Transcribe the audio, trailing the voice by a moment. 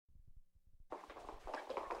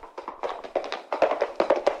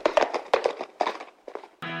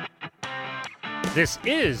This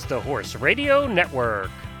is the Horse Radio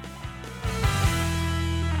Network.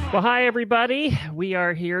 Well, hi, everybody. We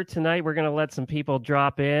are here tonight. We're going to let some people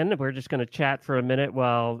drop in. We're just going to chat for a minute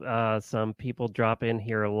while some people drop in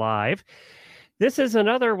here live. This is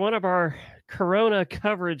another one of our Corona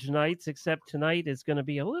coverage nights, except tonight is going to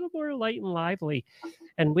be a little more light and lively.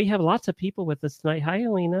 And we have lots of people with us tonight. Hi,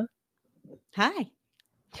 Helena. Hi.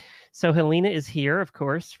 So Helena is here, of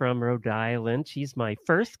course, from Rhode Island. She's my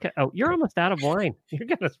first. Oh, you're almost out of wine. You're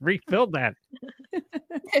going to refill that.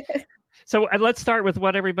 So let's start with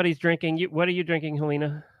what everybody's drinking. What are you drinking,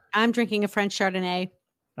 Helena? I'm drinking a French Chardonnay.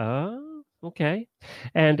 Oh, okay.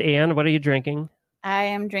 And Anne, what are you drinking? I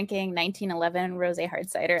am drinking 1911 rosé hard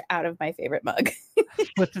cider out of my favorite mug.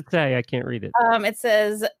 What's it say? I can't read it. It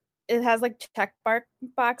says, it has like check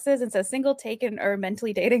boxes and says single, taken, or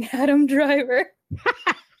mentally dating Adam Driver.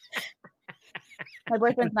 My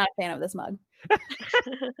boyfriend's not a fan of this mug.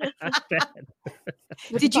 That's bad.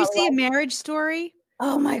 Did you see A Marriage Story?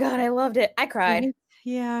 Oh my God, I loved it. I cried.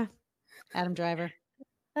 Yeah. Adam Driver.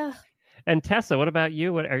 And Tessa, what about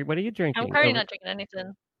you? What are you drinking? I'm currently not drinking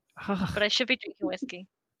anything, but I should be drinking whiskey.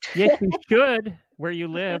 Yes, you should. Where you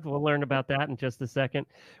live, we'll learn about that in just a second.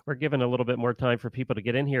 We're giving a little bit more time for people to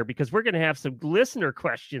get in here because we're going to have some listener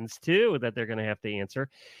questions too that they're going to have to answer.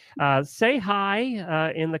 Say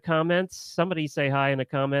hi in the comments. Somebody say hi in the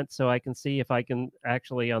comments so I can see if I can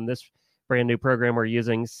actually, on this brand new program we're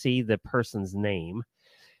using, see the person's name.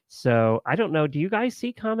 So I don't know. Do you guys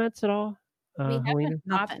see comments at all? We have an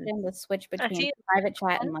option to switch between private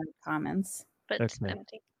chat and live comments. But it's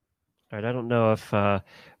empty. All right. I don't know if I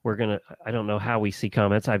don't know how we see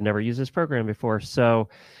comments. I've never used this program before. So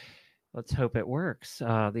let's hope it works.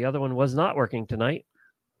 The other one was not working tonight.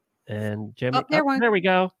 And Jim, there we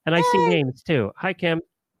go. And I see names too. Hi, Kim.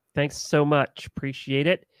 Thanks so much. Appreciate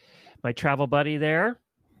it. My travel buddy there.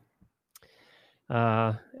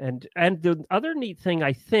 And the other neat thing,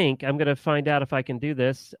 I think I'm going to find out if I can do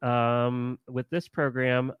this with this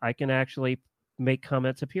program. I can actually make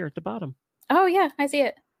comments appear at the bottom. Oh yeah, I see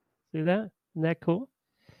it. See that? Isn't that cool?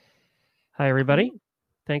 Hi, everybody.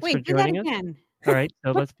 Thanks for joining us. Again. All right,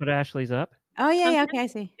 so let's put Ashley's up. Oh yeah, okay, I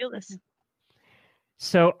see. Feel this.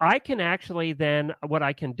 So I can actually then, what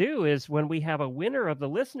I can do is when we have a winner of the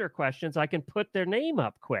listener questions, I can put their name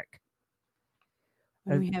up quick.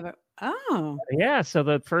 We have Yeah, so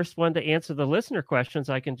the first one to answer the listener questions,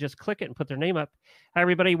 I can just click it and put their name up. Hi,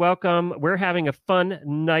 everybody. Welcome. We're having a fun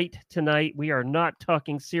night tonight. We are not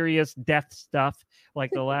talking serious death stuff like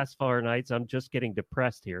the last 4 nights. I'm just getting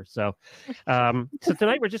depressed here. So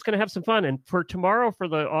tonight we're just going to have some fun. And for tomorrow, for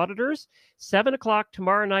the auditors, 7 o'clock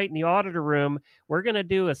tomorrow night in the auditor room, we're going to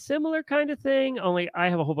do a similar kind of thing, only I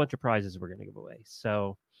have a whole bunch of prizes we're going to give away.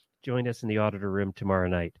 So join us in the auditor room tomorrow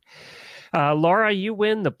night. Laura, you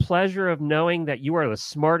win the pleasure of knowing that you are the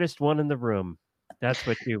smartest one in the room. That's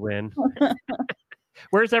what you win.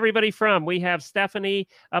 Where's everybody from? We have Stephanie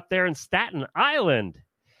up there in Staten Island.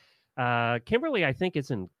 Kimberly, I think,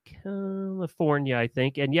 is in California, I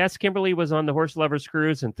think. And yes, Kimberly was on the Horse Lovers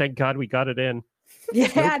Cruise, and thank God we got it in.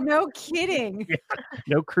 Yeah, no kidding. Yeah,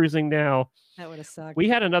 no cruising now. That would have sucked. We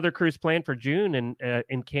had another cruise planned for June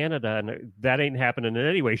in Canada, and that ain't happening in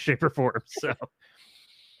any way, shape, or form. So,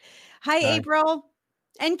 hi, April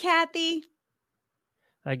and Kathy.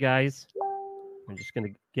 Hi, guys. I'm just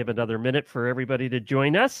going to give another minute for everybody to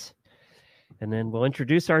join us, and then we'll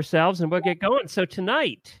introduce ourselves and we'll get going. So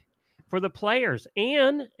tonight, for the players,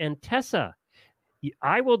 Anne and Tessa,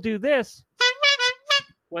 I will do this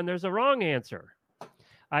when there's a wrong answer.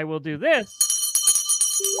 I will do this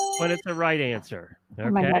when it's the right answer. Okay?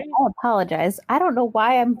 Oh my God, I apologize. I don't know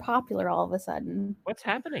why I'm popular all of a sudden. What's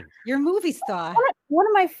happening? Your movie star. One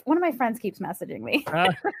of my friends keeps messaging me.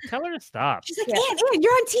 Tell her to stop. She's like, Ann,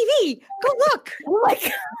 you're on TV. Go look. I'm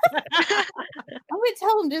like, I'm going to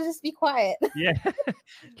tell them to just be quiet. Yeah.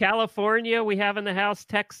 California, we have in the house,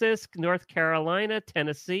 Texas, North Carolina,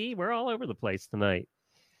 Tennessee. We're all over the place tonight.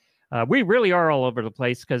 We really are all over the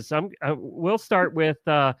place because we'll start with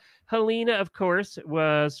Helena, of course,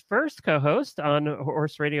 was first co-host on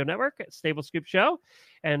Horse Radio Network, Stable Scoop Show,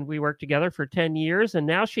 and we worked together for 10 years, and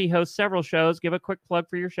now she hosts several shows. Give a quick plug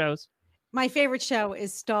for your shows. My favorite show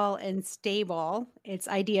is Stall and Stable. It's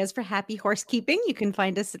ideas for happy horsekeeping. You can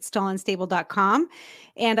find us at stallandstable.com,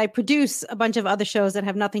 and I produce a bunch of other shows that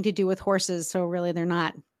have nothing to do with horses, so really they're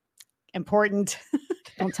not important.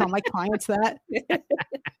 Don't tell my clients that.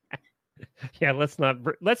 Yeah, let's not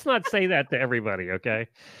say that to everybody, okay?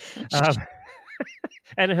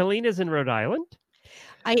 And Helena's in Rhode Island.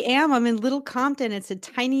 I am. I'm in Little Compton. It's a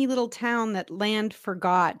tiny little town that land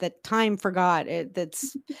forgot, that time forgot.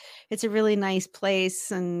 It's a really nice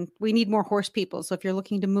place, and we need more horse people. So if you're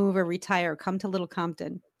looking to move or retire, come to Little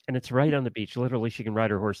Compton. And it's right on the beach. Literally, she can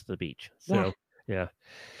ride her horse to the beach. Yeah. So,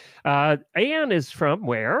 yeah. Anne is from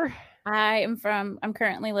where? I'm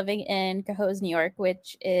currently living in Cohoes, New York,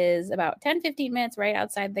 which is about 10-15 minutes right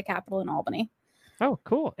outside the capital in Albany. Oh,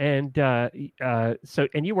 cool. And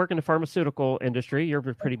and you work in the pharmaceutical industry. You're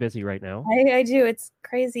pretty busy right now. I do. It's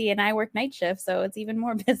crazy. And I work night shift, so it's even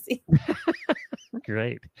more busy.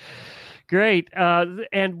 Great.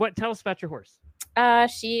 And tell us about your horse.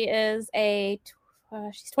 She is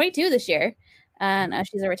she's 22 this year, and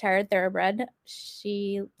she's a retired thoroughbred.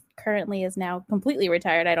 She currently is now completely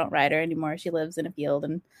retired. I don't ride her anymore. She lives in a field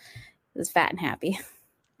and is fat and happy.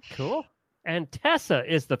 Cool. And Tessa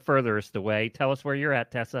is the furthest away. Tell us where you're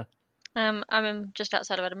at, Tessa. I'm just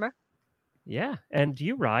outside of Edinburgh. Yeah. And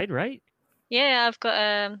you ride, right? Yeah, I've got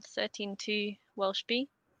a 13-2 Welsh B,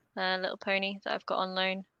 a little pony that I've got on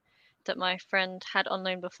loan that my friend had on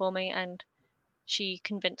loan before me, and she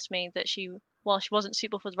convinced me that while she wasn't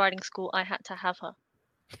suitable for riding school, I had to have her.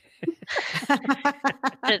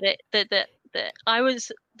 that I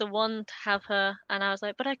was the one to have her, and I was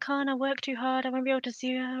like, but I can't, I work too hard, I won't be able to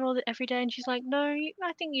see her every day. And she's like, no,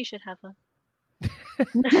 I think you should have her.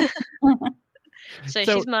 So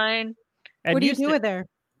she's mine. What do you do with her?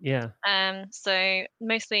 Yeah. So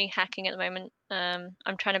mostly hacking at the moment.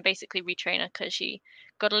 I'm trying to basically retrain her because she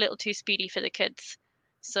got a little too speedy for the kids.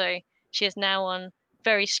 So she is now on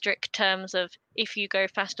very strict terms of, if you go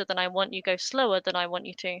faster than I want, you go slower than I want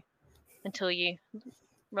you to, until you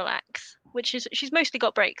relax. She's mostly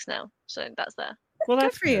got brakes now, so that's there. Well,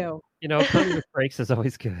 that's good for you. You know, a pony with brakes is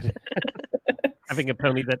always good. Having a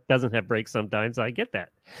pony that doesn't have brakes sometimes, I get that.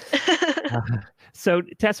 So,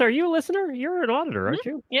 Tessa, are you a listener? You're an auditor, aren't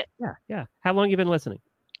you? Yeah. Yeah. How long have you been listening?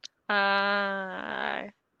 I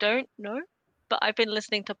don't know, but I've been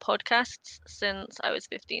listening to podcasts since I was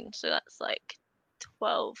 15, so that's like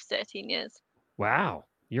 12, 13 years. Wow.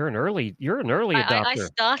 You're an early adopter. I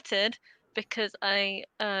started because I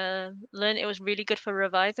learned it was really good for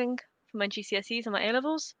revising for my GCSEs and my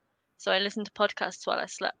A-levels. So I listened to podcasts while I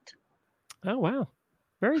slept. Oh, wow.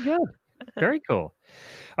 Very good. Very cool.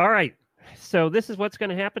 All right. So this is what's going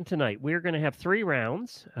to happen tonight. We're going to have 3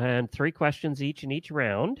 rounds and 3 questions each in each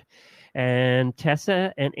round. And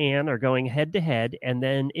Tessa and Anne are going head to head. And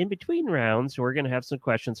then in between rounds, we're going to have some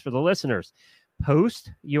questions for the listeners.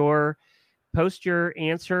 Post your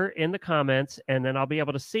answer in the comments, and then I'll be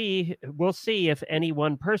able to we'll see if any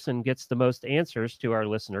one person gets the most answers to our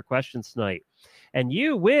listener questions tonight. And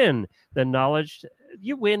you win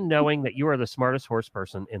knowing that you are the smartest horse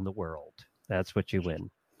person in the world. That's what you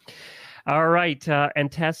win. All right.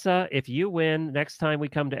 And Tessa, if you win, next time we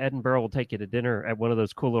come to Edinburgh, we'll take you to dinner at one of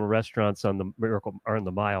those cool little restaurants on the Miracle or on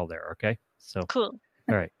the Mile there. Okay. So cool.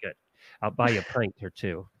 All right, good. I'll buy you a pint or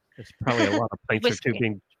two. There's probably a lot of pints or two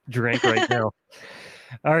being drank right now.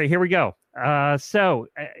 All right, here we go. So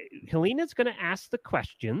Helena's going to ask the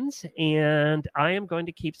questions, and I am going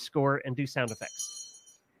to keep score and do sound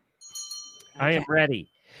effects. Okay. I am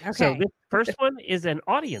ready. Okay. So this first one is an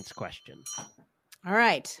audience question. All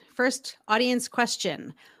right. First audience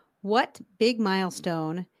question. What big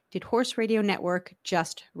milestone did Horse Radio Network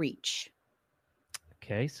just reach?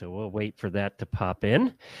 Okay, so we'll wait for that to pop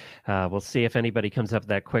in. We'll see if anybody comes up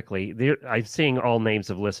that quickly. I'm seeing all names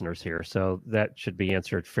of listeners here, so that should be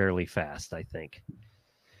answered fairly fast, I think.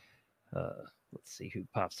 Let's see who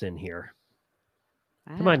pops in here.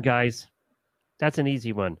 Come on, guys. That's an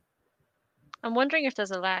easy one. I'm wondering if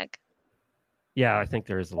there's a lag. Yeah, I think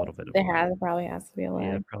there is a little bit of a lag. There probably has to be a lag.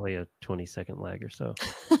 Yeah, probably a 20-second lag or so.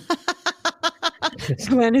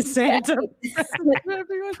 When is Santa?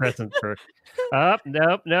 Present for. Oh,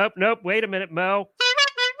 nope. Wait a minute, Mo.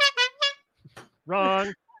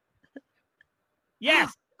 Wrong.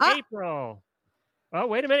 Yes, April. Oh,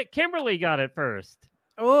 wait a minute. Kimberly got it first.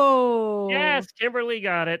 Oh. Yes, Kimberly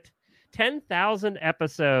got it. 10,000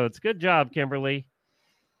 episodes. Good job, Kimberly.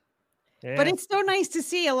 Yeah. But it's so nice to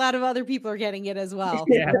see a lot of other people are getting it as well.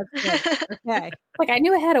 Yeah. Okay. Like I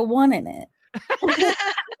knew it had a 1 in it.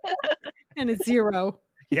 And it's 0.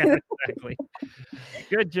 Yeah, exactly.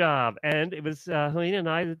 Good job. And it was Helena and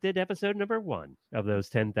I that did episode number 1 of those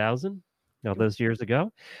 10,000 all those years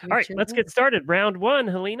ago. All right, let's get started. Round 1,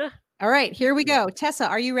 Helena. All right, here we go. Tessa,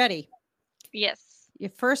 are you ready? Yes.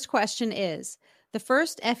 Your first question is, the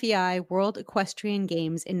first FEI World Equestrian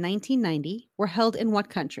Games in 1990 were held in what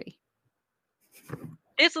country?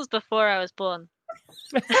 This was before I was born.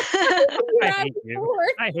 I hate you.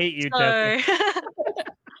 I hate you, Tessa.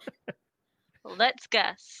 Let's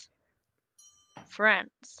guess.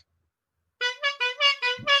 France.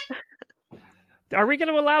 Are we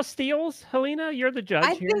going to allow steals, Helena? You're the judge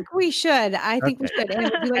I here. think we should. I think we should. And,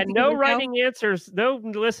 would you like And to no give it a go? writing answers, no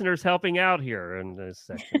listeners helping out here in this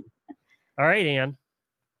section. All right, Anne.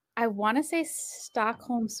 I want to say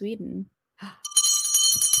Stockholm, Sweden. Yay!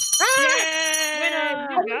 Winner!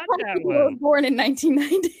 You got that I was one. born in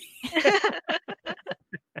 1990.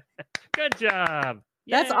 Good job.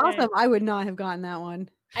 That's Yay. awesome. I would not have gotten that one.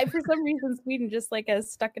 For some reason, Sweden just like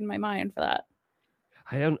has stuck in my mind for that.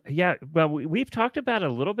 I don't. Yeah. Well, we've talked about it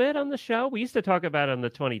a little bit on the show. We used to talk about it on the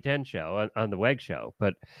 2010 show, on the WEG show,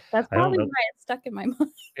 but That's I don't probably know. why it's stuck in my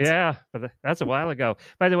mind. yeah, but that's a while ago.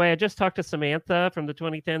 By the way, I just talked to Samantha from the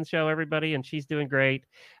 2010 show, everybody, and she's doing great.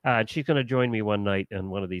 She's going to join me one night in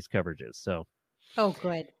one of these coverages. So, Oh,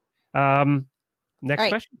 good. next right.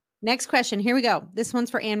 question. Next question. Here we go. This one's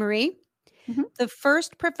for Anne Marie. Mhm. The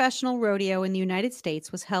first professional rodeo in the United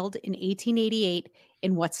States was held in 1888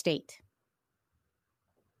 in what state?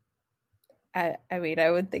 I mean,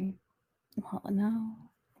 I would think. Well, no.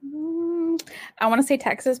 I want to say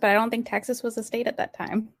Texas, but I don't think Texas was a state at that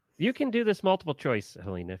time. You can do this multiple choice,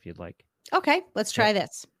 Helena, if you'd like. Okay, let's try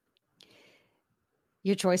this.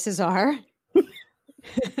 Your choices are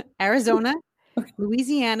Arizona,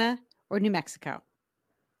 Louisiana, or New Mexico.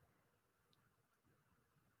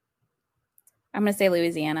 I'm going to say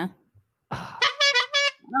Louisiana.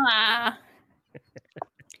 Ah.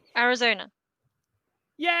 Arizona.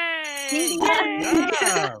 Yay! Yay!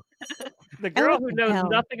 Wow. The girl who what the knows hell?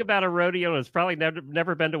 nothing about a rodeo has probably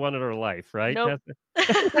never been to one in her life, right? Nope.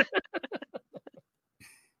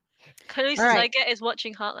 Closest All right. I get is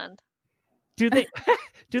watching Heartland. Do they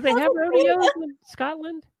have rodeos in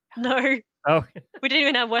Scotland? No, Oh, we didn't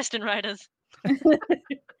even have Western Riders.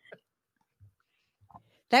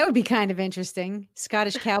 That would be kind of interesting.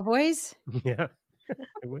 Scottish Cowboys. yeah,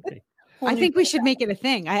 it would be. I think we should make it a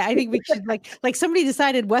thing. I think we should like somebody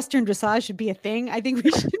decided Western dressage should be a thing. I think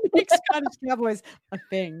we should make Scottish Cowboys a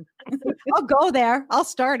thing. I'll go there. I'll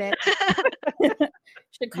start it.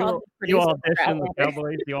 Should call the You producer for audition the Outlander.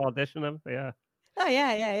 Cowboys. You audition them. Yeah. Oh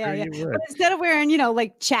yeah. Sure you would. But instead of wearing,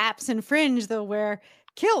 like chaps and fringe, they'll wear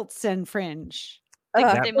kilts and fringe.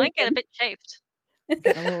 They might get a bit chafed.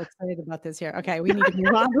 Getting a little excited about this here. Okay, we need to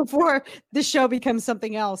move on before this show becomes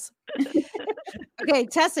something else. Okay,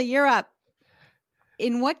 Tessa, you're up.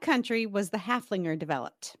 In what country was the Haflinger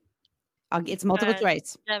developed? It's multiple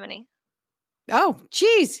choice. Germany. Oh,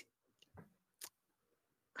 geez.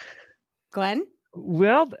 Glenn?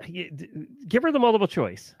 Well, give her the multiple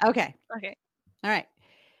choice. Okay. Okay. All right.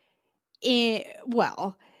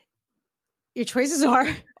 Well, your choices are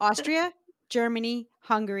Austria, Germany,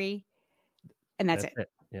 Hungary, and that's it.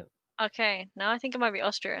 Yeah. Okay. Now I think it might be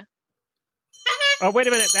Austria. Oh, wait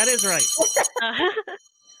a minute. That is right.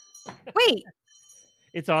 Wait,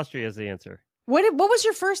 It's Austria is the answer. what was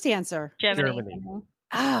your first answer? Germany.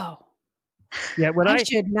 Oh, Yeah. When I I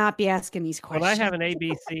should not be asking these when questions. I have an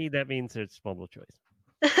ABC, that means it's multiple choice.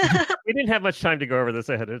 We didn't have much time to go over this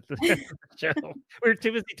ahead of the show. We were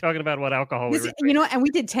too busy talking about what alcohol we This, were. and we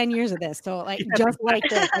did 10 years of this. So like just like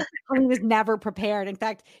this, like, Colleen was never prepared. In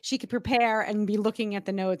fact, she could prepare and be looking at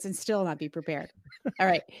the notes and still not be prepared. All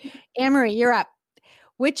right. Anne-Marie, you're up.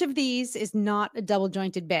 Which of these is not a double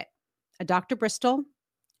jointed bit? A Dr. Bristol,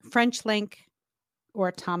 French Link, or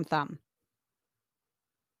a Tom Thumb?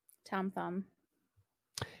 Tom Thumb.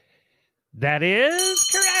 That is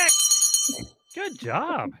correct. Good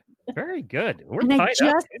job. Very good. We're And I tied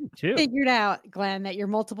up just too. Figured out, Glenn, that your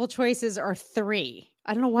multiple choices are 3.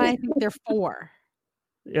 I don't know why I think they're 4.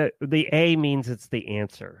 The A means it's the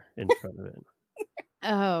answer in front of it.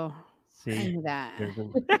 Oh, I See, knew that. there's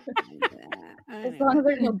As long as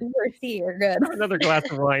there's no B or C, you're good. another glass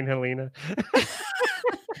of wine, Helena.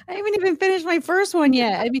 I haven't even finished my first one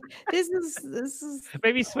yet. I mean, this is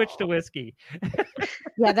Maybe switch to whiskey.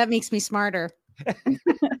 yeah, that makes me smarter.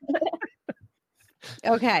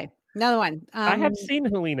 Okay, another one. I have seen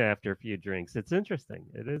Helena after a few drinks. It's interesting.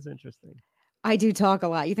 It is interesting. I do talk a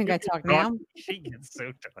lot. You think I talk now? She gets so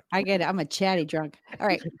talky. I get it. I'm a chatty drunk. All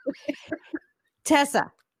right.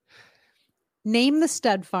 Tessa, name the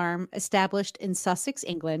stud farm established in Sussex,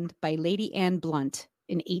 England by Lady Anne Blunt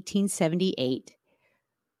in 1878.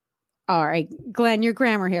 All right, Glenn, your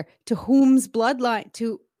grammar here. To whom's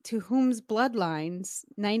bloodlines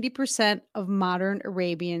 90% of modern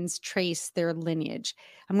Arabians trace their lineage.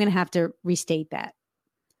 I'm going to have to restate that.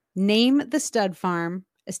 Name the stud farm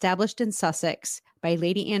established in Sussex by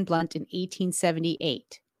Lady Anne Blunt in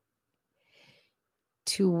 1878,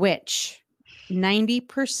 to which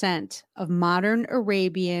 90% of modern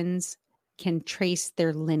Arabians can trace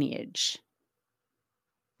their lineage.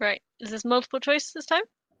 Right. Is this multiple choice this time?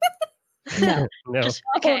 No. No.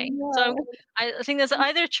 Okay. Oh, So no. I think there's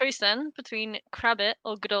either a choice then between Crabbit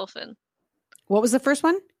or Godolphin. What was the first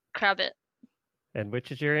one? Crabbit. And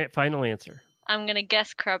which is your final answer? I'm gonna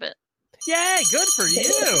guess Crabbit. Yay, good for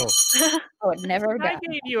you. I would never have I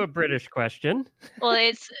gotten gave you a British question. Well,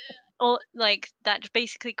 it's all like that.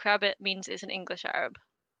 Basically, Crabbit means it's an English Arab.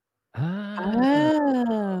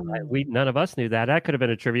 Oh. We none of us knew that. That could have been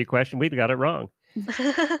a trivia question. We got it wrong. We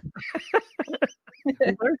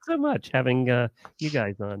learned so much having you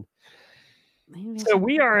guys on. So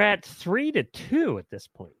we are at 3-2 at this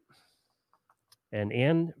point. And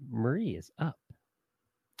Anne Marie is up.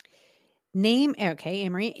 Name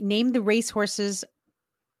Anne-Marie. Name the racehorses.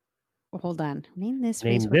 Hold on. Name this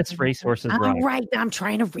racehorse's All rival. right, I'm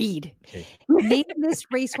trying to read. Okay. Name this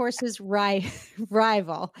racehorse's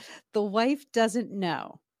rival. The wife doesn't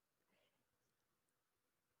know.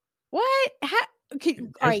 What? How? Okay,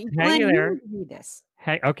 all right, hang Glenn, in you there. need to read this.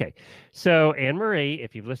 Hey, okay. So Anne Marie,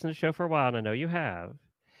 if you've listened to the show for a while, and I know you have,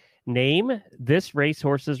 name this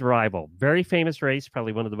racehorse's rival. Very famous race,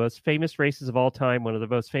 probably one of the most famous races of all time, one of the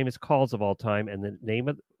most famous calls of all time. And the name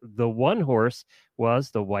of the one horse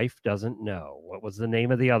was The Wife Doesn't Know. What was the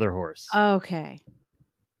name of the other horse? Okay.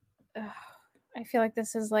 Ugh, I feel like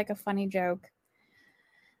this is like a funny joke.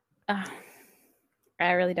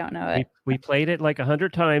 I really don't know it. We played it like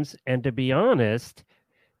 100 times. And to be honest,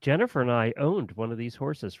 Jennifer and I owned one of these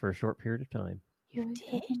horses for a short period of time. You did.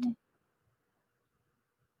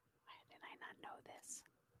 Why did I not know this?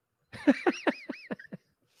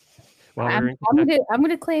 While we were in I'm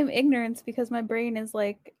gonna claim ignorance because my brain is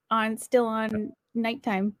like still on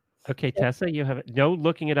nighttime. Okay, Tessa, you have no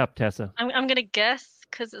looking it up, Tessa. I'm gonna guess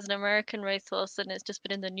because it's an American racehorse and it's just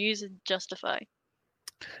been in the news and Justify.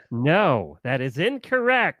 No, that is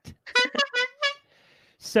incorrect.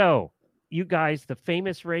 So, you guys, the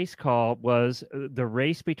famous race call was the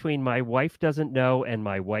race between My Wife Doesn't Know and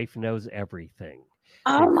My Wife Knows Everything.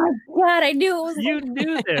 Oh my god, I knew it was. You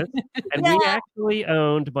knew this, and we actually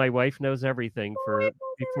owned My Wife Knows Everything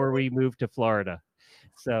before we moved to Florida.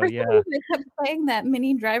 So yeah, They kept playing that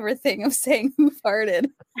mini driver thing of saying who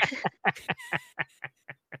farted.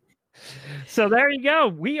 So there you go.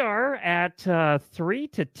 We are at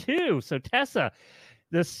 3-2. So Tessa,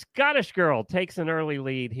 the Scottish girl, takes an early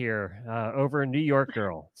lead here over a New York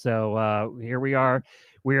girl. So here we are.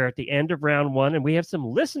 We're at the end of round one, and we have some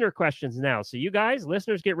listener questions now. So you guys,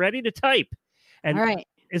 listeners, get ready to type. And All right.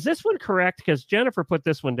 Is this one correct? Because Jennifer put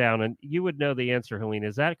this one down, and you would know the answer, Helene.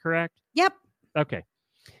 Is that correct? Yep. Okay.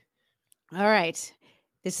 All right.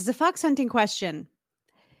 This is a fox hunting question.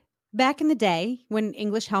 Back in the day, when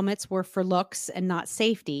English helmets were for looks and not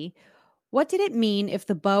safety, what did it mean if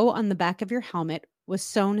the bow on the back of your helmet was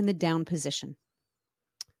sewn in the down position?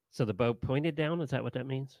 So the bow pointed down? Is that what that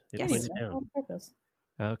means? It Yes. pointed down. On purpose.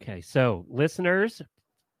 Okay. So listeners,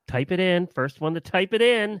 type it in. First one to type it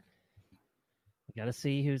in. We got to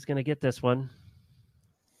see who's going to get this one.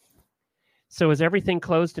 So is everything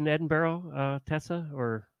closed in Edinburgh, Tessa,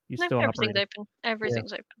 or you No, still everything's operating? open.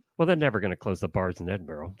 Everything's open. Well, they're never going to close the bars in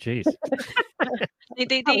Edinburgh. Jeez.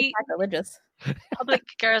 The Sacrilegious. public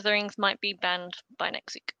gatherings might be banned by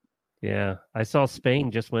next week. Yeah. I saw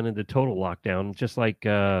Spain just went into total lockdown, just like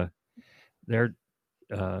they're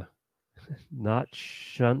not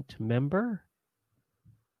shunt member.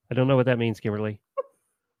 I don't know what that means, Kimberly.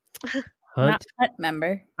 Hunt? Not hunt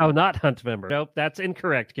member. Oh, not hunt member. Nope, that's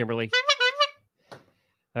incorrect, Kimberly.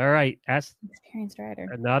 All right. Experienced rider.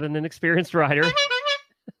 Not an inexperienced rider.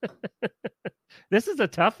 This is a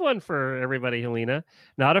tough one for everybody, Helena.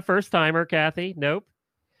 Not a first timer, Kathy. Nope.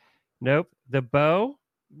 The bow.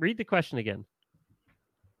 Read the question again.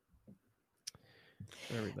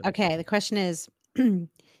 Everybody. Okay. The question is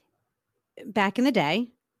back in the day,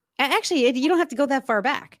 actually, you don't have to go that far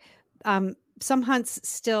back. Some hunts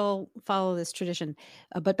still follow this tradition.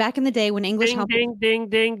 But back in the day when English helmets Ding.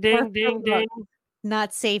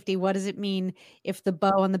 not safety, what does it mean if the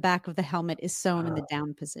bow on the back of the helmet is sewn in the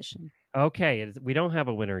down position? Okay. We don't have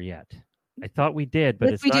a winner yet. I thought we did, but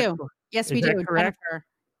Yes, it's we not. do. Yes, Is we that do. correct?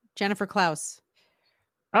 Jennifer Klaus.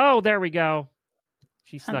 Oh, there we go.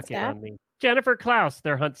 She Hunt snuck it staff? on me. Jennifer Klaus,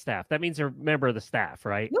 their hunt staff. That means they're a member of the staff,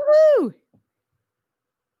 right? Woohoo!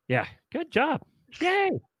 Yeah. Good job.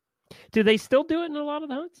 Yay. Do they still do it in a lot of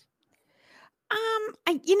the hunts?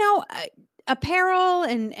 Apparel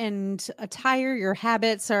and attire, your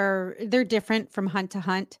habits they're different from hunt to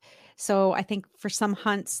hunt. So I think for some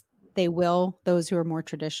hunts they will, those who are more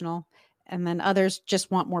traditional, and then others just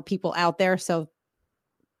want more people out there, so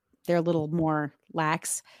they're a little more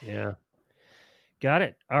lax. Yeah. Got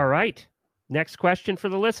it. All right. Next question for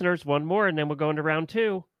the listeners. One more, and then we'll go into round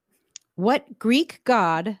two. What Greek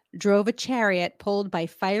god drove a chariot pulled by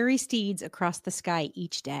fiery steeds across the sky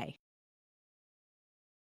each day?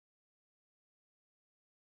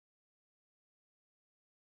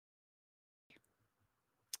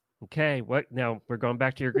 Okay, what now? We're going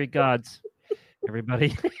back to your Greek gods,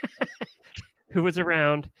 everybody. Who was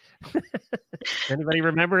around? Anybody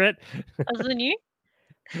remember it? Other than you?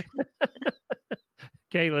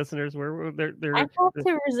 Okay, listeners, they're I have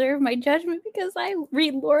to reserve my judgment because I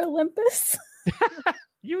read Lore Olympus.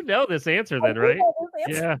 you know this answer then, right?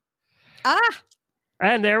 Yeah. Ah,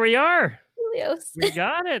 And there we are. Helios. We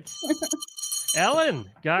got it.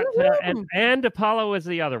 Ellen got Woo-hoo. and Apollo is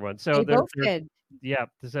the other one. So they both did. Yep.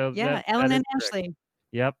 So Yeah, that Ellen is and correct. Ashley.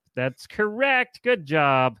 Yep, that's correct. Good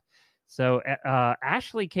job. So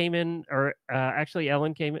Ashley came in, or actually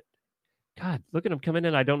Ellen came in. God, look at him coming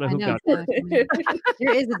in. I don't know who got it.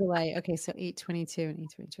 There is a delay. Okay, so 8:22 and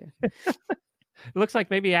 8:22. It looks like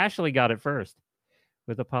maybe Ashley got it first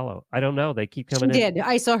with Apollo. I don't know. They keep coming in. She did.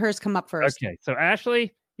 I saw hers come up first. Okay, so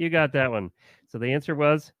Ashley, you got that one. So the answer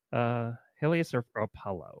was Helios or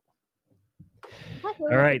Apollo. All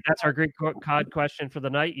right, that's our Greek cod question for the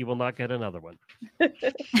night. You will not get another one.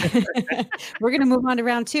 We're going to move on to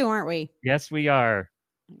round 2, aren't we? Yes, we are.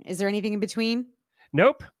 Is there anything in between?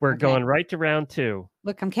 Nope, we're Okay. going right to round 2.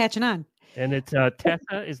 Look, I'm catching on. And it's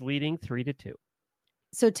Tessa is leading 3-2.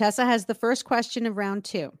 So Tessa has the first question of round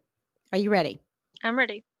 2. Are you ready? I'm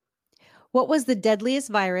ready. What was the deadliest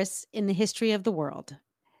virus in the history of the world?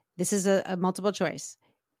 This is a multiple choice.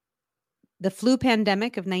 The flu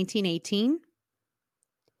pandemic of 1918,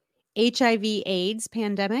 HIV/AIDS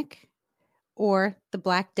pandemic, or the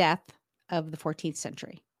Black Death of the 14th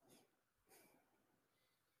century?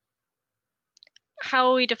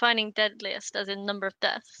 How are we defining deadliest as in number of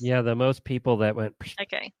deaths? Yeah, the most people that went.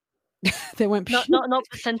 Okay. They went. Not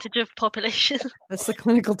percentage of population. That's the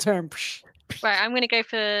clinical term. Right, I'm going to go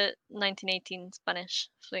for 1918 Spanish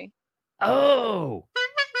flu. Oh.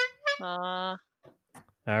 Uh,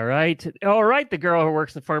 All right. The girl who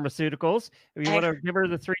works in pharmaceuticals. You want to give her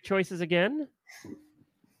the 3 choices again?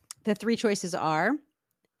 The 3 choices are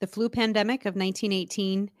the flu pandemic of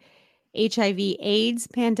 1918, HIV/AIDS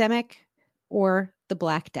pandemic, or the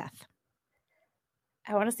Black Death.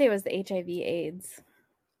 I want to say it was the HIV/AIDS.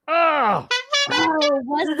 Oh,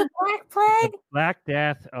 Was the Black Plague? the Black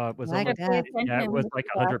Death was Black almost, Death. yeah, it was like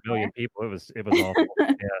 100 million people. It was awful.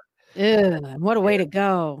 Ugh, what a way to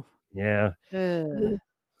go. Yeah. Ugh.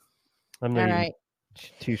 I'm All not even right.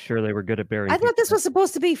 too sure they were good at burying. I thought this was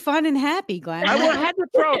supposed to be fun and happy, Glenn. I had to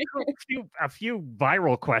throw a few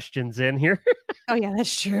viral questions in here. Oh, yeah,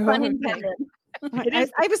 that's true. Pun intended.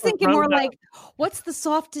 I was thinking more like, what's the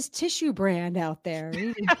softest tissue brand out there?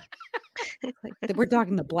 We're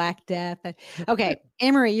talking the Black Death. Okay,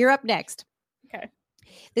 Anne-Marie, you're up next. Okay.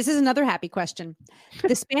 This is another happy question.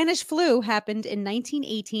 The Spanish flu happened in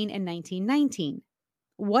 1918 and 1919.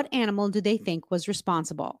 What animal do they think was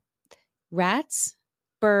responsible? Rats,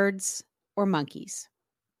 birds, or monkeys?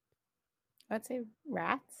 I'd say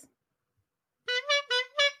rats.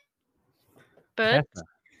 birds. Tessa.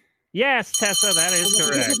 Yes, Tessa, that is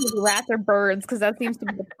correct. Rats or birds, because that seems to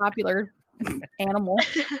be the popular animal.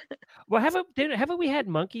 Well, haven't we had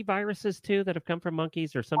monkey viruses too that have come from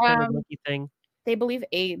monkeys or some kind of monkey thing? They believe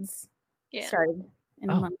AIDS Yeah, started in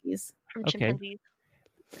monkeys. from Okay. chimpanzees.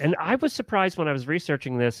 And I was surprised when I was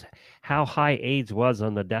researching this how high AIDS was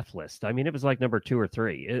on the death list. I mean, it was like number 2 or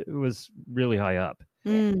 3. It was really high up.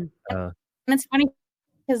 Mm. And it's funny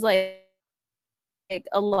because like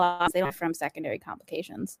a lot they don't from secondary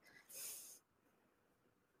complications.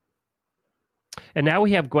 And now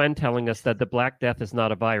we have Gwen telling us that the Black Death is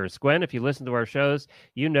not a virus. Gwen, if you listen to our shows,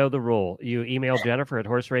 you know the rule. You email Jennifer at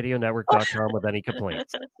horseradionetwork.com with any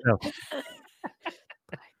complaints. So.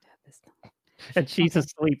 And she's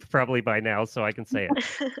asleep probably by now, so I can say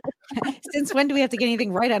it. Since when do we have to get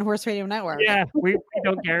anything right on Horse Radio Network? Yeah, we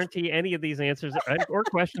don't guarantee any of these answers or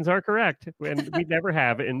questions are correct. And we never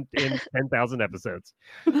have in 10,000 episodes.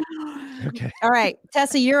 Okay. All right,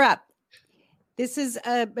 Tessa, you're up. This is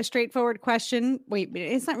a straightforward question. Wait,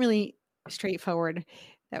 it's not really straightforward.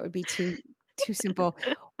 That would be too simple.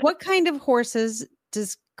 What kind of horses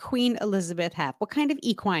does Queen Elizabeth have? What kind of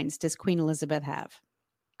equines does Queen Elizabeth have?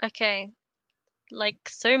 Okay, like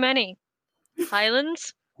so many.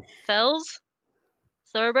 Highlands, Fells,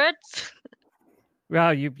 Thoroughbreds.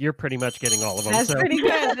 Well, you're pretty much getting all of them. That's pretty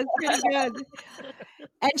good. That's pretty good.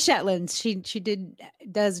 And Shetlands.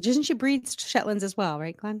 Doesn't she breed Shetlands as well,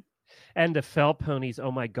 right, Glenn? And the fell ponies.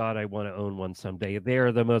 Oh my God, I want to own one someday. They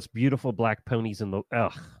are the most beautiful black ponies in the.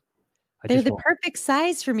 They're the perfect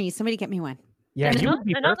size for me. Somebody get me one. Yeah, And you they're would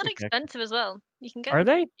be not that perfect, expensive as well. You can get. Are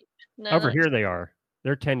they? No, Over that's- here they are.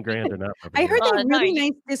 They're 10 grand and up. over I here. heard Oh, they're really no,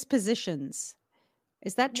 nice dispositions.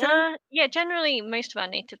 Is that true? Nah, yeah, generally most of our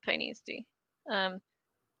native ponies do.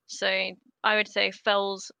 So I would say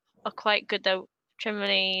fells are quite good. They're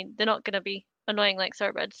not going to be annoying like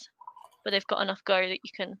thoroughbreds, but they've got enough go that you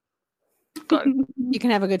can go. You can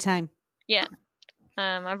have a good time. Yeah.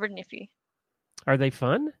 I've ridden a few. Are they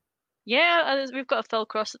fun? Yeah, we've got a fell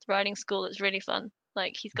cross at the riding school that's really fun.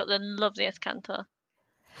 Like he's got the loveliest canter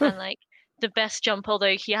and like the best jump,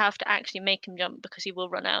 although you have to actually make him jump because he will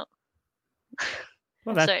run out.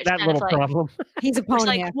 Well, So that's it's that kind of little like- problem. He's a It's pony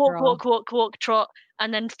like after walk, all. walk, walk, walk, trot,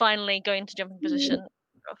 and then finally go into jumping position.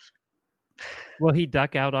 Will he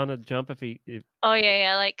duck out on a jump if he? Oh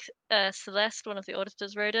yeah. Like Celeste, one of the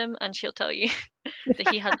auditors, rode him, and she'll tell you that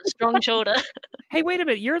he has a strong shoulder. Hey, wait a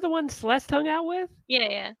minute! You're the one Celeste hung out with?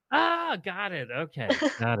 Yeah. Ah, got it. Okay,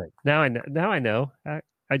 got it. Now I know. Now I know.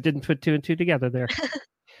 I didn't put two and two together there.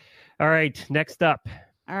 All right, next up.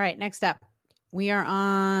 All right, next up. We are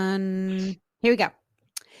on. Here we go.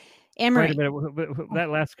 Anne-Marie. Wait a minute. That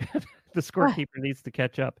last the scorekeeper needs to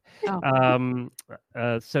catch up.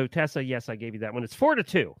 Oh. So Tessa, yes, I gave you that one. It's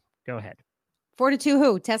 4-2. Go ahead, 4-2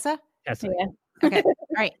 who? Tessa? Tessa. Yeah. Okay. All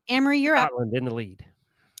right. Anne-Marie, you're up. Scotland in the lead.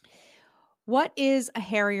 What is a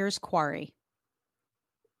harrier's quarry?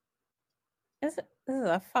 This is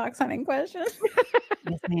a fox hunting question.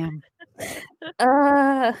 Yes, ma'am.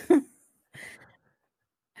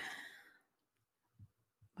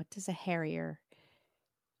 What does a harrier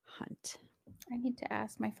hunt? I need to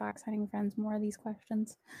ask my fox hunting friends more of these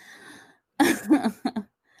questions.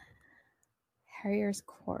 Harrier's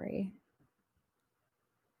quarry.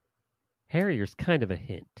 Harrier's kind of a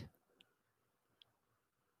hint.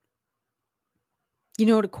 You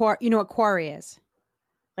know what quarry is?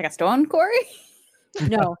 Like a stone quarry?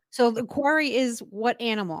 No. So the quarry is what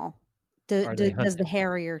animal Are they does the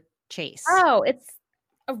harrier chase? Oh, it's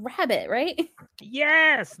a rabbit, right?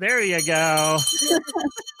 Yes, there you go.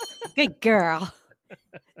 Good girl.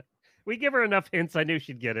 We give her enough hints. I knew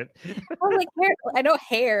she'd get it. I was like, I know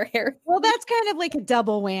hair. Well, that's kind of like a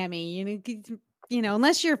double whammy. You know,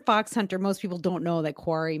 unless you're a fox hunter, most people don't know that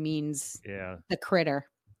quarry means Yeah. the critter.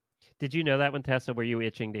 Did you know that one, Tessa? Were you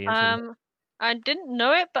itching to answer? that? I didn't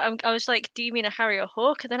know it, but I was like, do you mean a harrier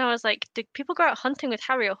hawk? And then I was like, do people go out hunting with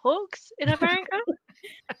harrier hawks in America?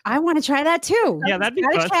 I want to try that too. Yeah, that'd be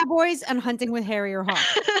Scottish fun. cowboys and hunting with harrier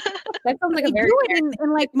hawks. That sounds like They a very do it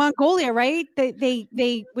in like Mongolia, right?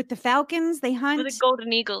 They with the falcons they hunt. With the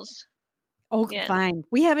golden eagles. Oh, yeah. fine.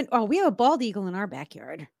 We have a bald eagle in our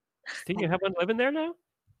backyard. Do you have one living there now?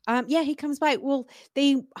 Yeah, he comes by. Well,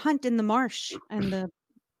 they hunt in the marsh and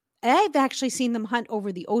I've actually seen them hunt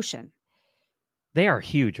over the ocean. They are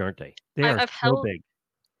huge, aren't they? They are I've so held- big.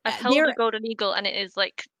 I've held they're- a golden eagle, and it is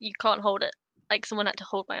like you can't hold it. Like someone had to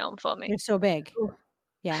hold my arm for me. They're so big. Ooh.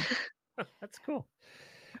 Yeah. That's cool.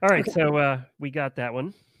 All right, Okay. so we got that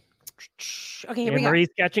one. Okay, here we And go. Marie's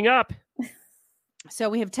catching up. So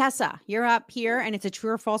we have Tessa. You're up here, and it's a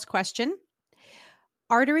true or false question.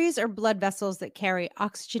 Arteries are blood vessels that carry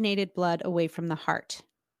oxygenated blood away from the heart.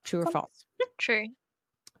 True or false? True.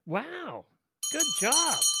 Wow. Good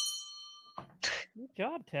job. Good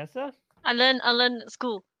job, Tessa. I learned at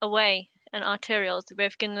school away and arterials. They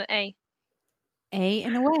both begin with A. A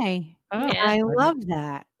and away. Oh, Yeah. I love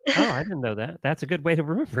that. I didn't know that. That's a good way to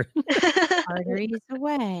remember it. Arteries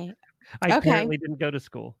away. I Okay. apparently didn't go to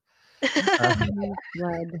school. Blood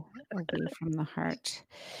away from the heart.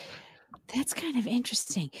 That's kind of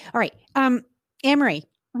interesting. All right. Anne-Marie,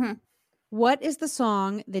 Mhm. what is the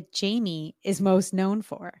song that Jamie is most known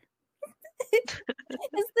for?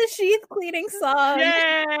 It's the sheath cleaning song.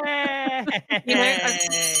 Yay! You know,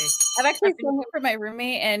 I've actually sung it for my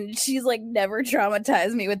roommate, and she's like never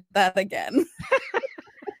traumatized me with that again.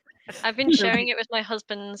 I've been sharing it with my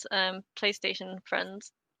husband's PlayStation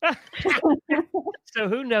friends. So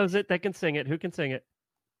who knows it that can sing it? Who can sing it?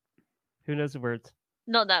 Who knows the words?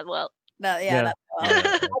 Not that well. No, Yeah. that's well. Yeah. I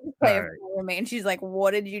just play it Alright. for my roommate, and she's like,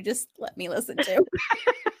 "What did you just let me listen to?"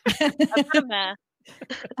 I've got a mare.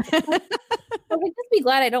 I was like, just be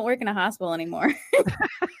glad I don't work in a hospital anymore.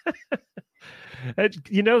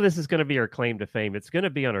 You know, this is going to be our claim to fame. It's going to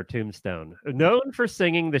be on our tombstone. Known for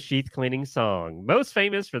singing the sheath cleaning song. Most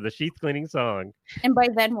famous for the sheath cleaning song. And by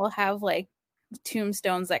then, we'll have like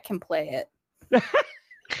tombstones that can play it.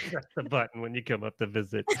 Press the button when you come up to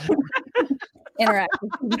visit. Interactive.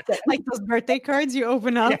 Like those birthday cards you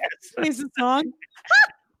open up. Yes. Plays a song.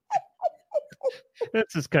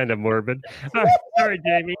 This is kind of morbid. Oh, sorry,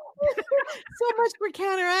 Jamie. So much for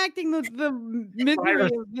counteracting the misery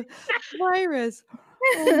Virus. of the virus.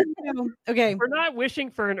 Oh, no. Okay. We're not wishing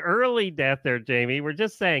for an early death there, Jamie. We're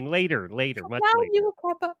just saying later, much Now later. you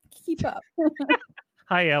will keep up.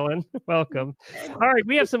 Hi, Ellen. Welcome. All right,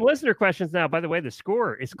 we have some listener questions now. By the way, the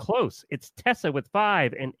score is close. It's Tessa with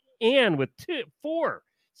 5 and Anne with 4.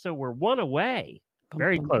 So we're 1 away.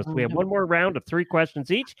 Very close. We have one more round of 3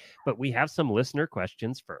 questions each, but we have some listener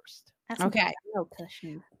questions first. Okay. No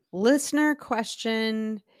questions. Listener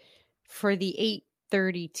question for the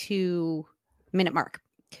 8:32 minute mark.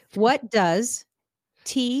 What does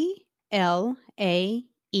TLAER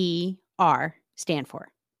stand for?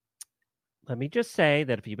 Let me just say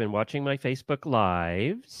that if you've been watching my Facebook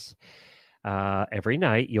Lives every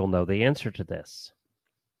night, you'll know the answer to this.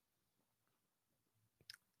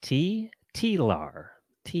 TLAER.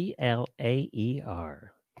 TLAER.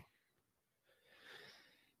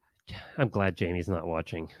 I'm glad Jamie's not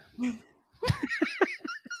watching.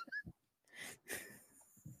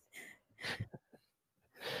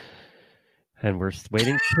 And we're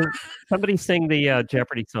waiting for somebody sing the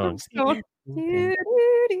Jeopardy song.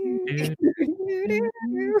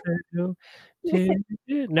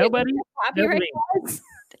 Nobody? Copyright laws?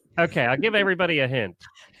 Okay, I'll give everybody a hint.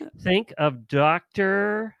 Think of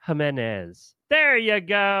Dr. Jimenez. There you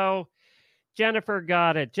go. Jennifer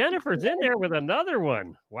got it. Jennifer's in there with another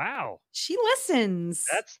one. Wow. She listens.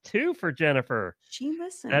 That's 2 for Jennifer. She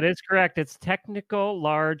listens. That is correct. It's Technical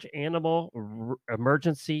Large Animal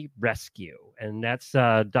Emergency Rescue. And that's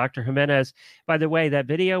Dr. Jimenez. By the way, that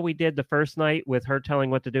video we did the first night with her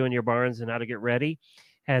telling what to do in your barns and how to get ready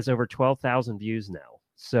has over 12,000 views now.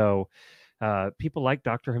 So people like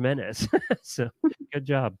Dr. Jimenez. So good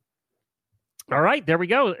job. All right, there we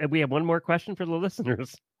go. We have one more question for the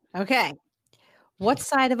listeners. Okay. What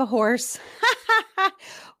side of a horse?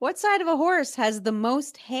 What side of a horse has the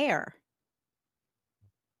most hair?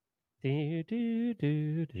 Do, do,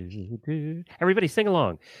 do, do, do. Everybody sing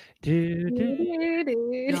along. Do, do,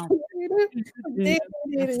 No.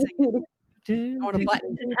 do, I want a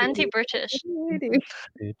button. It's anti-British.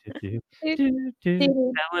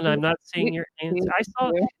 Ellen, I'm not seeing your answer. I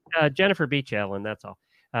saw Jennifer beat you, Ellen. That's all.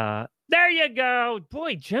 There you go.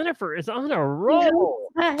 Boy, Jennifer is on a roll.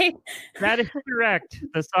 Hi. That is correct.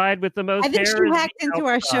 The side with the most I think hair she is hacked the into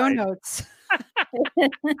our show outside. notes.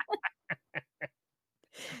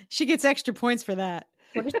 She gets extra points for that.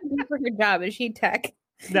 What does she do for her job? Is she tech?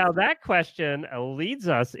 Now, that question leads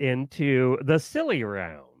us into the silly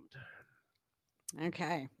round.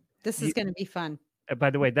 Okay. This is going to be fun. By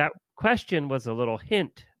the way, that question was a little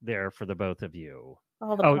hint there for the both of you.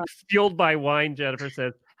 All the Oh, puns. fueled by wine, Jennifer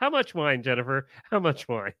says. How much wine, Jennifer? How much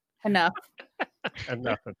wine? Enough.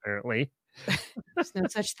 Enough, apparently. There's no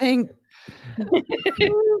such thing.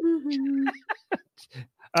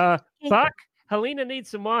 Buck, Helena needs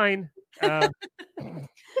some wine.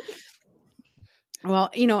 Well,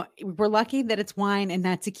 you know, we're lucky that it's wine and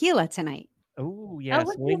not tequila tonight. Oh, yes.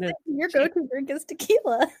 Oh, Helena, your go-to drink is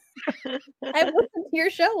tequila. I've listened to your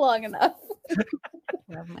show long enough.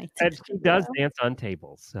 Love my and she does tequila. dance on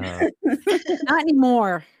tables. So. Not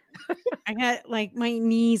anymore. I got like my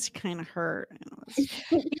knees kind of hurt. You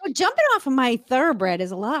know, jumping off of my thoroughbred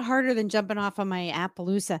is a lot harder than jumping off of my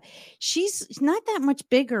Appaloosa. She's not that much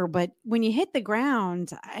bigger, but when you hit the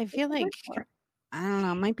ground, I feel like I don't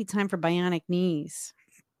know, it might be time for bionic knees.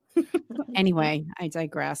 Anyway, I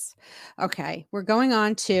digress. Okay, we're going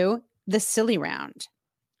on to the silly round.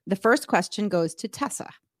 The first question goes to Tessa.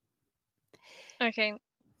 Okay.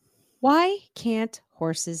 Why can't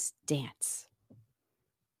horses dance?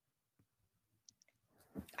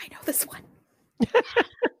 I know this one.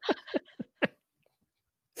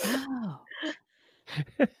 Oh.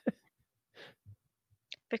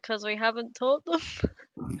 Because we haven't taught them.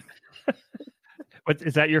 What,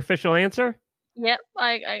 is that your official answer? Yep,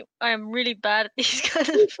 I am really bad at these kind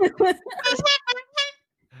of.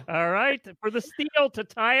 All right, for the steal to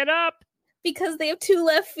tie it up. Because they have 2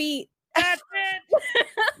 left feet. That's it.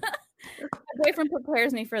 My boyfriend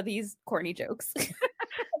prepares me for these corny jokes.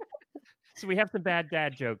 So we have some bad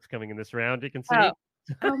dad jokes coming in this round. You can see.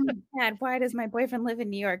 Oh my God, why does my boyfriend live in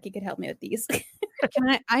New York? He could help me with these.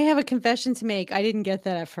 I have a confession to make. I didn't get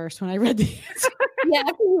that at first when I read the answer. Yeah,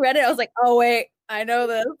 after you read it, I was like, oh wait, I know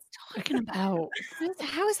this. Talking about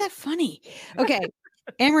how is that funny? Okay,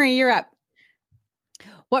 Anne-Marie, you're up.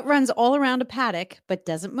 What runs all around a paddock but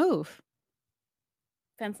doesn't move?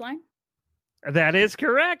 Fence line? That is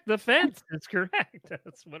correct. The fence is correct.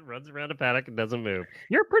 That's what runs around a paddock and doesn't move.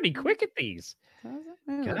 You're pretty quick at these.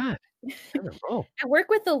 God. Oh. I work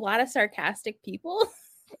with a lot of sarcastic people.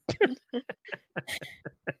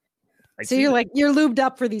 So you're lubed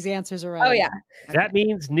up for these answers already. Oh yeah. That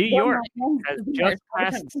means New York has just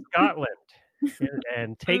passed Scotland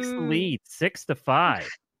and takes the lead 6-5.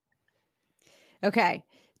 Okay.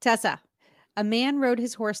 Tessa, a man rode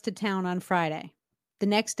his horse to town on Friday. The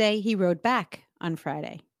next day, he rode back on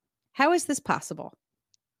Friday. How is this possible?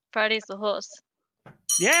 Friday's the horse.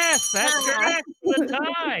 Yes, that's correct. The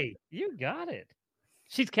tie. You got it.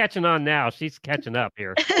 She's catching on now. She's catching up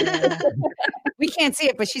here. Yeah. We can't see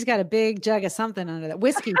it, but she's got a big jug of something under that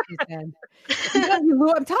whiskey. She said.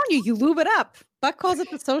 I'm telling you, you lube it up. Buck calls it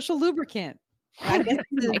the social lubricant. I guess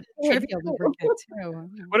it's the trivial lubricant too.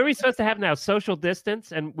 What are we supposed to have now? Social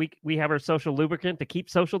distance, and we have our social lubricant to keep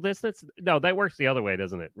social distance? No, that works the other way,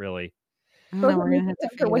 doesn't it? Really? I don't know, we're gonna have to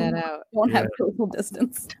figure that out. Won't have social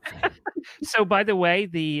distance. So, by the way,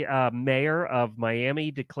 the mayor of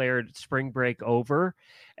Miami declared spring break over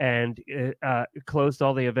and closed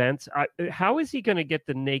all the events. How is he going to get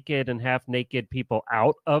the naked and half naked people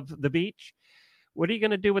out of the beach? What are you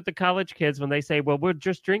going to do with the college kids when they say, well, we'll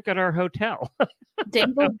just drink at our hotel?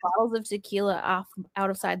 Dangle bottles of tequila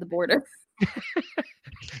outside the border.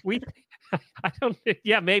 I don't.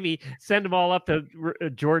 Yeah, maybe send them all up to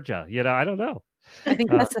Georgia. I don't know. I think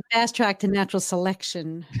that's the fast track to natural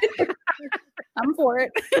selection. I'm for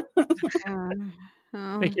it.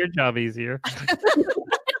 Make your job easier.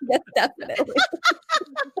 Yes, definitely.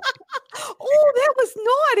 Oh, that was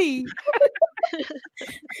naughty.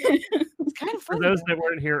 It's kind of funny. For those that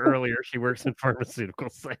weren't here earlier, she works in pharmaceutical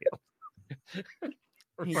sales.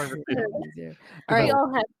 All right, we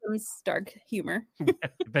all have some stark humor. I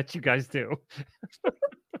bet you guys do.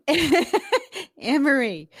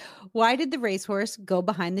 Anne-Marie, why did the racehorse go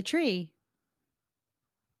behind the tree?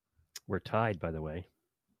 We're tied, by the way.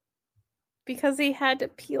 Because he had to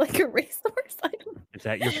pee like a racehorse. Is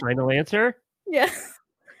that your final answer? Yeah.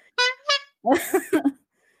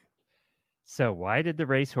 So why did the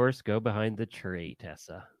racehorse go behind the tree,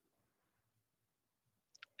 Tessa?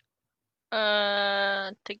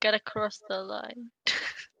 To get across the line.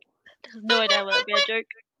 There's no idea what would be a joke.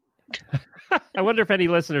 I wonder if any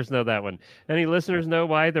listeners know that one. Any listeners know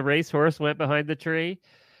why the racehorse went behind the tree?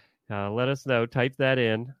 Let us know. Type that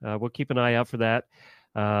in. We'll keep an eye out for that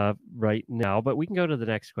right now, but we can go to the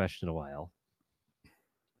next question a while.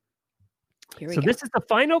 So this is the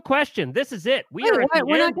final question. This is it. We're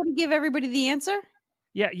not going to give everybody the answer?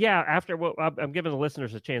 Yeah. After I'm giving the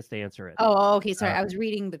listeners a chance to answer it. Oh, okay. Sorry, I was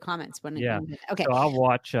reading the comments when. Yeah. Okay. So I'll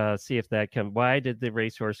watch. See if that comes. Why did the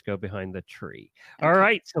racehorse go behind the tree? Okay. All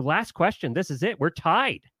right. So last question. This is it. We're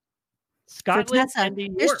tied. Scotland and New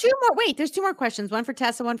York. There's two more. Wait, there's two more questions. One for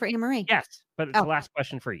Tessa, one for Anne-Marie. Yes, but it's the last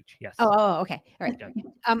question for each. Yes. Oh, okay. All right.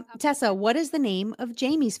 Tessa, what is the name of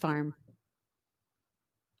Jamie's farm?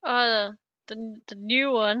 The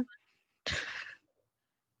new one.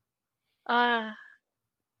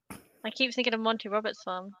 I keep thinking of Monty Roberts'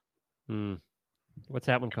 farm. What's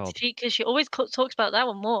that one called? Because she always talks about that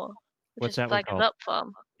one more. What's that one called? Up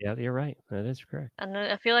farm. Yeah, you're right. That is correct. And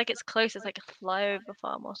I feel like it's close. It's like a flyover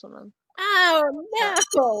farm or something. Oh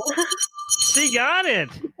no! She got it.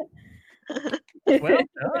 Well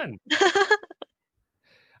done.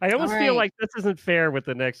 I almost feel like this isn't fair with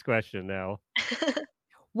the next question now.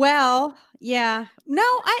 Well, yeah. No,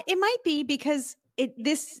 it might be because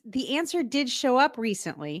the answer did show up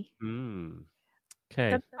recently.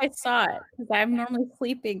 Okay. I saw it because I'm normally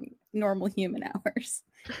sleeping normal human hours.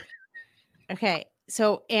 Okay.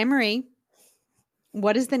 So, Anne-Marie,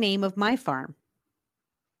 what is the name of my farm?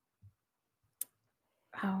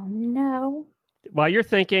 Oh, no. While you're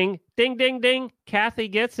thinking, ding, ding, ding, Kathy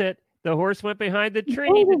gets it. The horse went behind the tree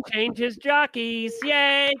to change his jockeys.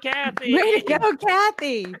 Yay, Kathy. Way to go,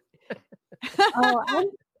 Kathy.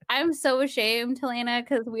 I'm so ashamed, Helena,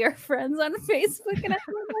 because we are friends on Facebook. And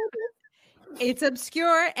it's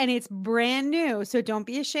obscure and it's brand new, so don't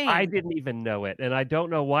be ashamed. I didn't even know it, and I don't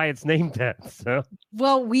know why it's named that. So,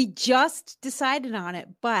 well, we just decided on it,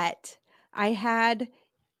 but I had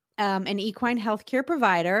an equine healthcare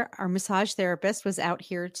provider. Our massage therapist was out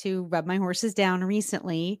here to rub my horses down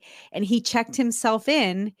recently, and he checked himself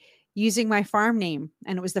in using my farm name,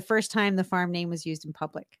 and it was the first time the farm name was used in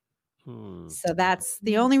public. So that's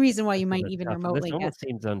the only reason why you might even remotely guess. This almost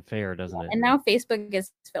seems unfair, doesn't it? And now Facebook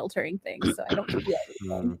is filtering things, so I don't get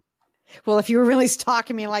it. Well, if you were really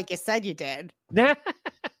stalking me like you said you did. I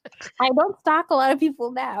don't stalk a lot of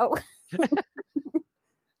people now.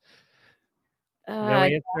 No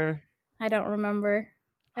answer? I don't remember.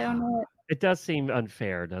 I don't know. It does seem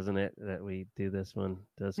unfair, doesn't it, that we do this one?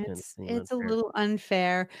 It's a little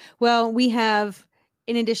unfair. Well, we have,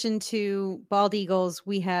 in addition to bald eagles,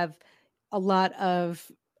 we have a lot of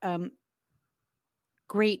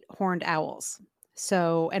great horned owls.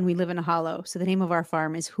 So, and we live in a hollow. So the name of our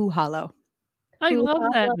farm is Who Hollow. I love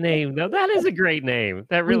that name, though. That is a great name.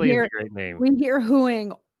 That really is a great name. We hear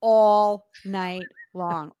hooing all night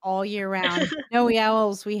long, all year round. Snowy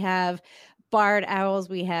owls, we have barred owls,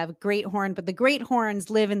 we have great horn, but the great horns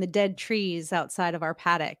live in the dead trees outside of our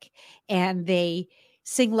paddock, and they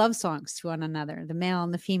sing love songs to one another. The male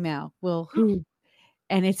and the female will hoo,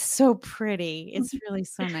 and it's so pretty. It's really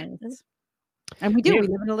so nice. And we live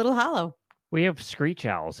in a little hollow. We have screech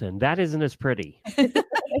owls, and that isn't as pretty.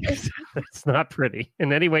 It's not pretty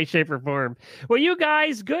in any way, shape, or form. Well, you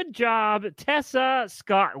guys, good job. Tessa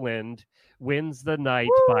Scotland wins the night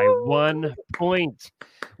by 1 point,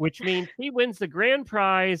 which means she wins the grand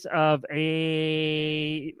prize of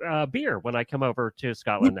a beer when I come over to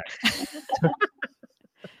Scotland next.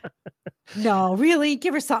 No, really?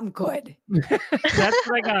 Give her something good. That's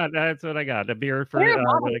what I got. That's what I got. A beer for when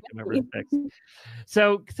I come over next.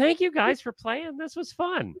 So thank you guys for playing. This was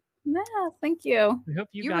fun. Yeah, thank you. We hope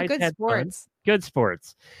you were guys good had sports. Fun. Good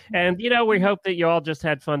sports. And, we hope that you all just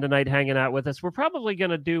had fun tonight hanging out with us. We're probably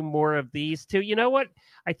going to do more of these too. You know what?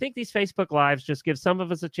 I think these Facebook Lives just give some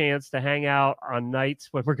of us a chance to hang out on nights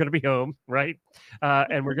when we're going to be home, right?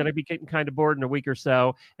 And we're going to be getting kind of bored in a week or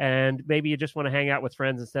so. And maybe you just want to hang out with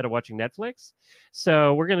friends instead of watching Netflix.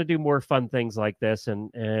 So we're going to do more fun things like this.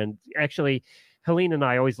 And actually, Helene and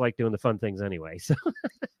I always like doing the fun things anyway. So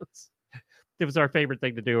it was our favorite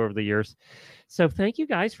thing to do over the years. So thank you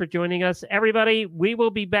guys for joining us. Everybody, we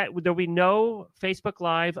will be back. There'll be no Facebook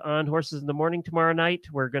Live on Horses in the Morning tomorrow night.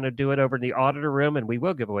 We're going to do it over in the auditor room, and we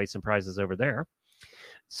will give away some prizes over there.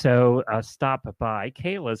 So stop by.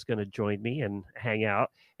 Kayla's going to join me and hang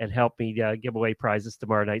out and help me give away prizes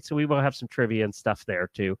tomorrow night. So we will have some trivia and stuff there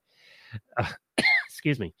too.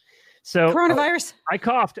 Excuse me. So coronavirus. I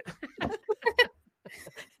coughed.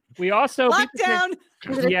 We also lockdown.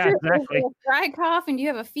 Yeah, exactly. Dry cough, and you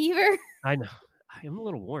have a fever. I know. I am a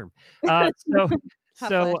little warm.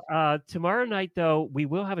 So tomorrow night, though, we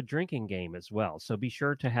will have a drinking game as well. So be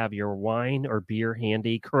sure to have your wine or beer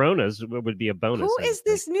handy. Coronas would be a bonus. Who is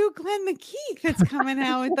this new Glenn McKeith that's coming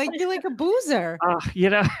out? You're like a boozer.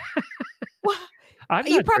 You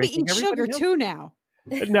probably eat sugar too now.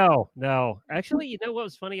 No. Actually, you know what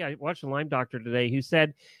was funny? I watched a Lyme doctor today who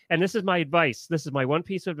said, and this is my advice. This is my one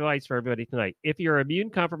piece of advice for everybody tonight. If you're immune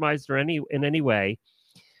compromised or in any way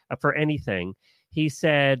for anything, he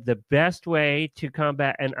said the best way to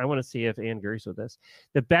combat, and I want to see if Ann agrees with this,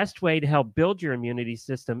 the best way to help build your immunity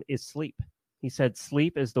system is sleep. He said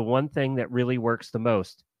sleep is the one thing that really works the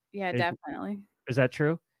most. Yeah, definitely. Is that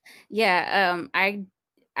true? Yeah,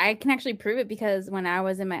 I can actually prove it because when I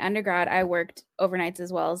was in my undergrad, I worked overnights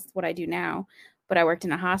as well as what I do now, but I worked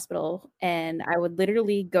in a hospital, and I would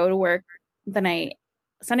literally go to work Sunday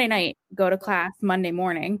night, go to class Monday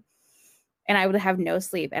morning, and I would have no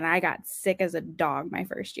sleep, and I got sick as a dog my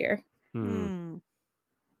first year.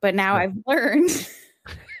 But now I've learned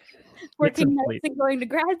working nights and going to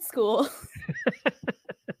grad school.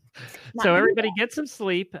 So everybody get some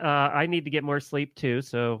sleep. I need to get more sleep too,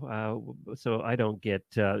 so I don't get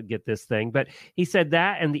this thing. But he said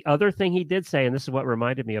that, and the other thing he did say, and this is what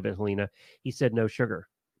reminded me of it, Helena. He said no sugar.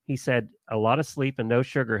 He said a lot of sleep and no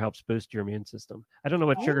sugar helps boost your immune system. I don't know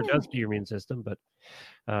what sugar does to your immune system, but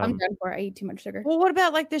I'm done for. I eat too much sugar. Well, what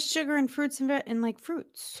about like the sugar and fruits and like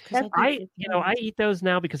fruits? I eat those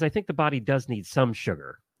now because I think the body does need some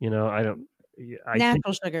sugar. Natural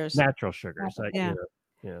sugars. Natural sugars. Yeah.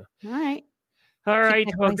 Yeah. All right.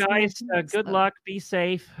 Well, guys, good luck. Be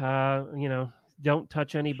safe. Don't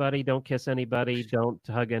touch anybody. Don't kiss anybody. Don't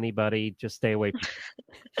hug anybody. Just stay away from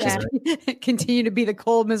Continue to be the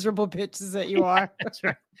cold, miserable bitches that you are. That's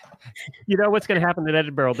right. You know what's going to happen in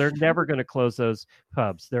Edinburgh? They're never going to close those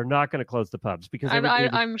pubs. They're not going to close the pubs because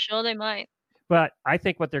I'm sure they might. But I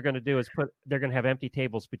think what they're going to do is they're going to have empty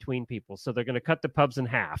tables between people. So they're going to cut the pubs in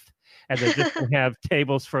half and they're just going to have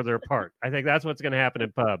tables further apart. I think that's what's going to happen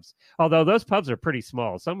in pubs. Although those pubs are pretty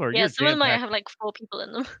small. Some of them might have like 4 people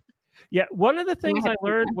in them. Yeah. One of the things I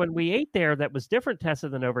learned when we ate there that was different, Tessa,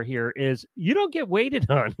 than over here is you don't get waited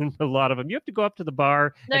on in a lot of them. You have to go up to the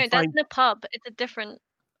bar. No, that's in a pub. It's a different.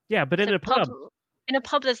 Yeah, but in a pub. In a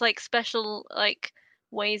pub, there's like special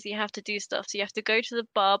ways you have to do stuff. So you have to go to the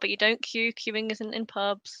bar, but you don't queue. Queuing isn't in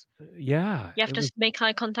pubs. Yeah. You have to make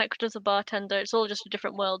eye contact with the bartender. It's all just a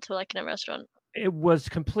different world to like in a restaurant. It was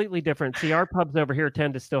completely different. See, our pubs over here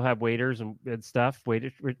tend to still have waiters and stuff,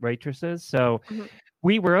 waitresses. So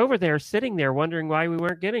we were over there sitting there wondering why we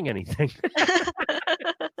weren't getting anything.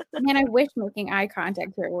 Man, I wish making eye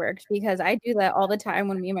contact here worked because I do that all the time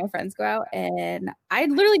when me and my friends go out, and I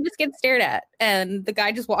literally just get stared at and the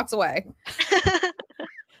guy just walks away.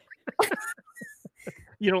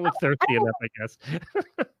 You don't look thirsty enough, I guess.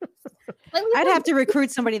 I'd have to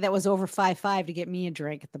recruit somebody that was over 5'5" to get me a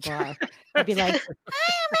drink at the bar. I'd be like, "Hi,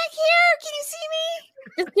 I'm back here. Can you see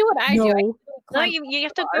me?" Just do what I do. No, you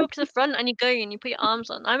have to go up to the front and you go and you put your arms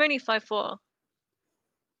on. I'm only 5'4".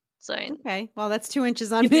 So okay, well, that's 2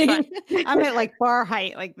 inches on me. I'm at like bar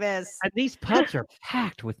height, like this. And these pubs are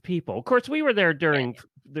packed with people. Of course, we were there during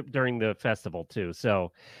the festival too,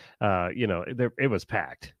 so it was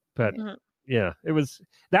packed. But yeah,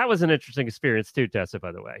 that was an interesting experience too, Tessa.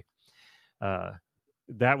 By the way,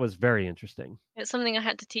 that was very interesting. It's something I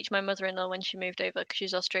had to teach my mother-in-law when she moved over because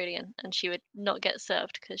she's Australian and she would not get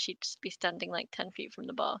served because she'd just be standing like 10 feet from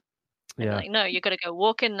the bar. Yeah, like no, you got to go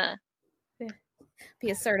walk in there.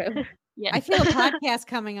 Be assertive. Yeah, I feel a podcast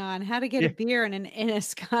coming on how to get a beer in a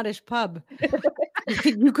Scottish pub.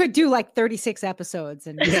 You could do like 36 episodes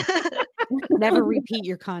and never repeat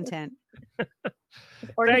your content.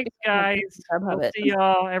 Thanks, guys. We'll see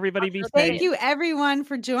y'all. Everybody be safe. Thank you, everyone,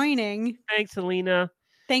 for joining. Thanks, Alina.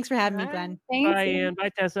 Thanks for having me, Glenn. Thanks. Bye, Ann.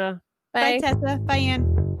 Bye, Tessa. Bye, Tessa. Bye, Ann.